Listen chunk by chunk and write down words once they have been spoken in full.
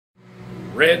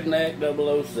Redneck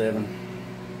 007.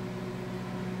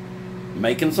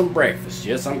 Making some breakfast.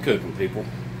 Yes, I'm cooking, people.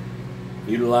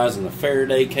 Utilizing the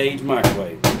Faraday cage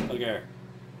microwave. Look there.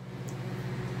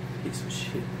 Piece of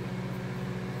shit.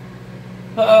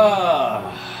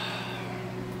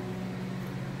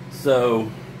 So,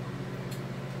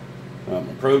 my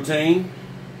protein,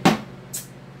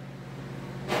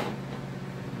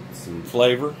 some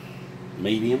flavor,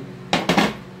 medium.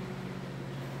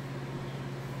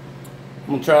 I'm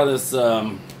gonna try this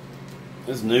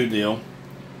this new deal,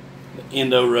 the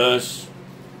Endo Rush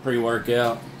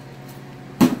pre-workout.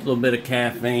 A little bit of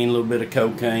caffeine, a little bit of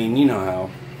cocaine. You know how.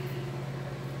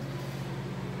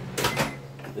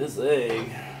 This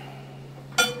egg.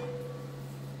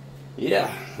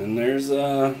 Yeah, and there's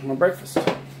my breakfast.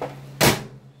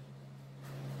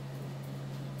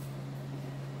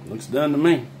 Looks done to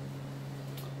me.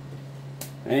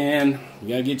 And you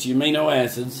gotta get your amino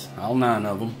acids, all 9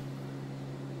 of them.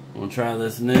 I'm gonna try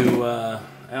this new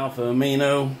alpha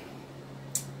amino.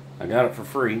 I got it for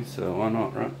free, so why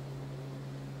not, right?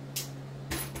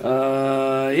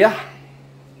 Yeah.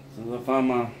 So I'll find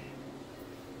my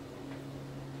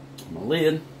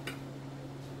lid.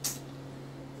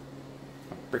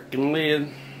 Freaking lid,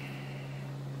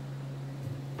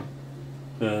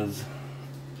 because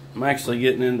I'm actually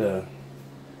getting into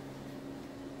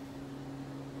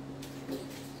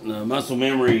the muscle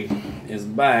memory is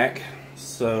back.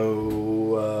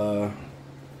 So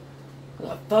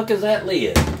what the fuck is that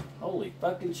lid? Holy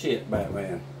fucking shit,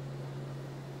 Batman.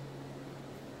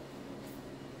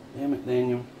 Damn it,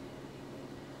 Daniel.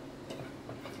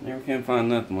 Never can find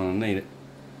nothing when I need it.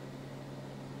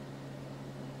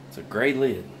 It's a gray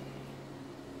lid.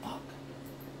 Fuck.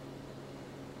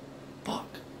 Fuck.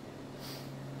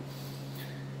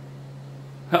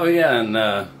 Oh yeah,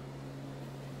 and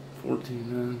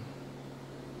 14,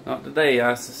 not today,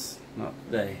 Isis. Not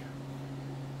today.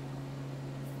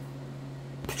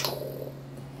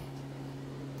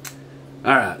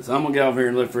 Alright, so I'm gonna get over here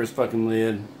and look for his fucking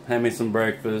lid. Have me some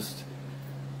breakfast.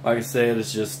 Like I said,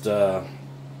 it's just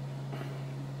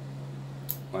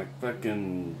like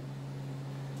fucking,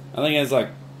 I think it's like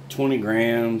 20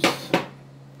 grams.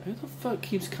 Who the fuck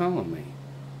keeps calling me?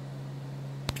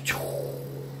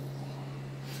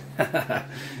 I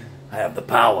have the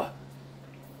power.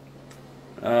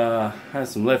 I have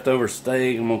some leftover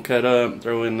steak I'm gonna cut up and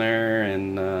throw in there,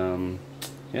 and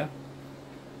yeah.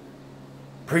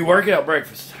 Pre-workout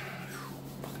breakfast.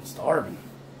 Fucking starving.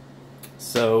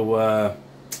 So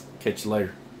catch you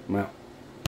later. I'm out.